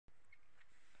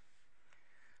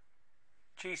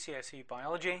GCSE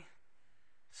Biology,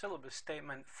 Syllabus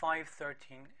Statement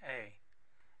 513A,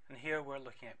 and here we're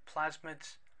looking at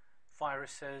plasmids,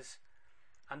 viruses,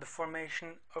 and the formation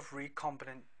of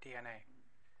recombinant DNA.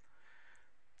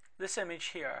 This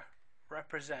image here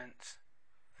represents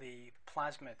the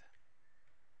plasmid.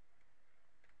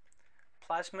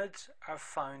 Plasmids are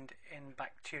found in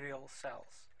bacterial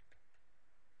cells.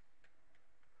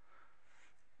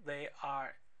 They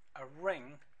are a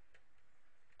ring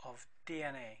of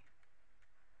DNA.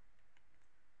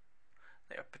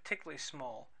 They are particularly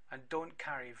small and don't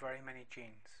carry very many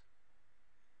genes.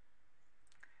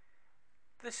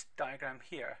 This diagram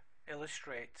here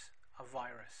illustrates a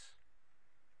virus.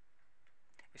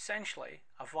 Essentially,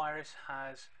 a virus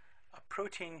has a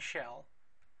protein shell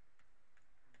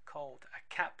called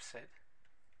a capsid,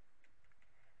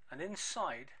 and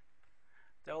inside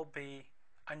there'll be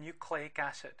a nucleic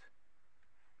acid,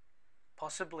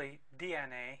 possibly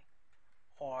DNA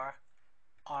or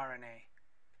RNA.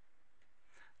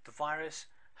 The virus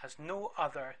has no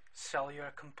other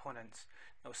cellular components,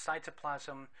 no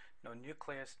cytoplasm, no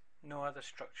nucleus, no other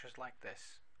structures like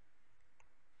this.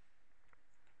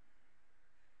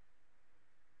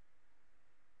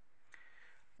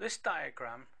 This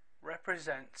diagram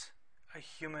represents a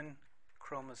human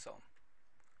chromosome.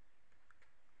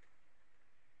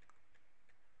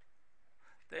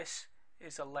 This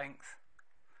is a length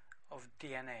of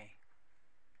DNA.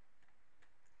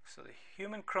 So the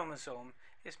human chromosome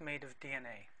is made of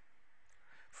DNA.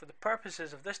 For the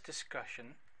purposes of this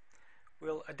discussion,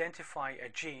 we'll identify a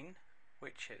gene,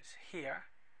 which is here,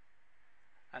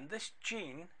 and this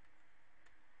gene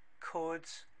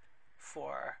codes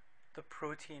for the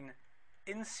protein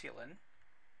insulin,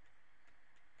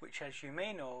 which, as you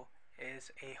may know,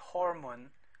 is a hormone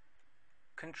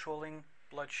controlling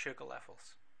blood sugar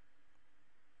levels.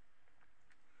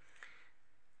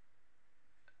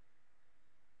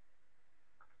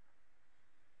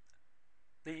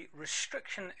 The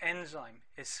restriction enzyme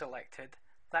is selected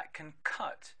that can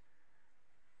cut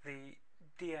the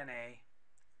DNA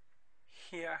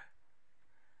here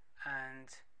and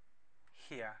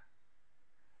here.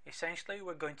 Essentially,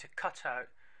 we're going to cut out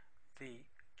the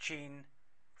gene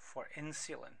for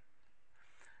insulin.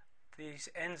 These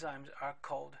enzymes are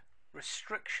called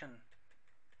restriction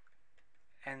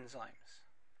enzymes,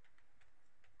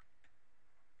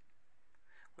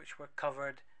 which were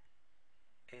covered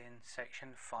in section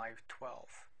 512.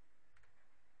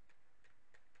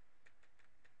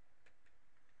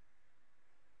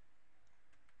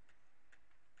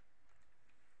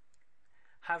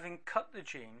 Having cut the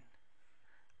gene,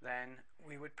 then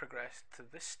we would progress to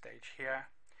this stage here,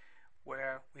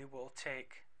 where we will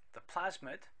take the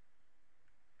plasmid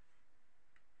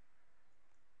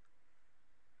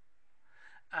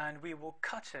and we will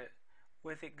cut it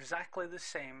with exactly the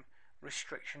same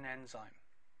restriction enzyme.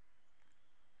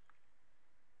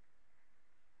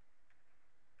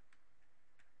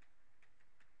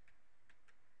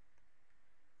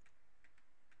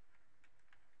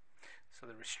 So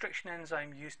the restriction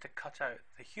enzyme used to cut out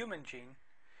the human gene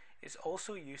is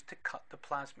also used to cut the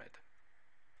plasmid.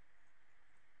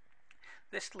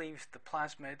 This leaves the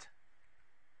plasmid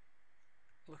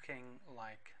looking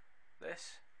like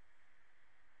this.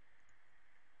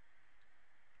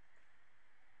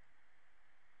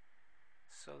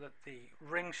 So that the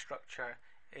ring structure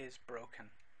is broken.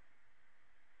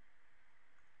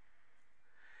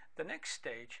 The next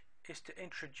stage is to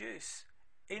introduce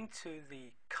into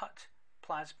the cut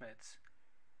plasmids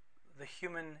the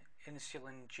human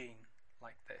insulin gene,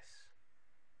 like this.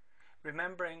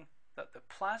 Remembering that the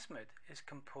plasmid is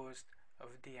composed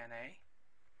of DNA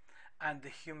and the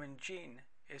human gene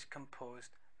is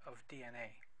composed of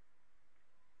DNA.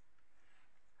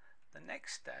 The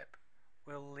next step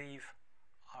will leave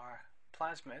our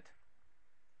plasmid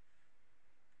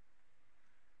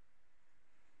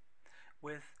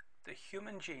with the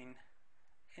human gene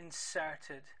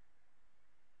inserted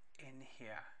in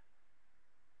here.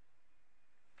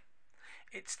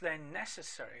 It's then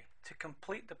necessary to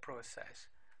complete the process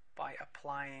by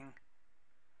applying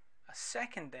a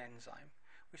second enzyme,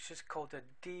 which is called a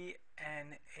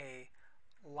DNA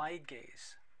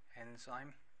ligase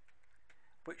enzyme,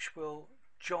 which will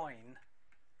join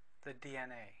the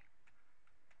DNA.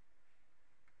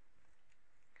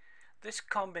 This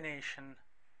combination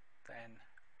then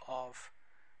of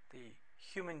the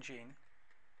human gene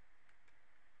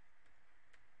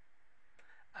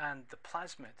and the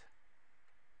plasmid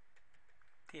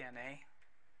DNA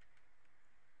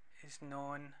is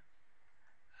known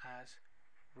as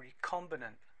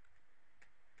recombinant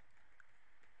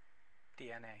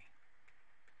DNA.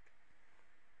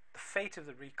 The fate of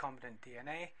the recombinant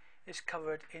DNA is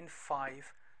covered in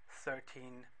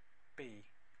 5.13b.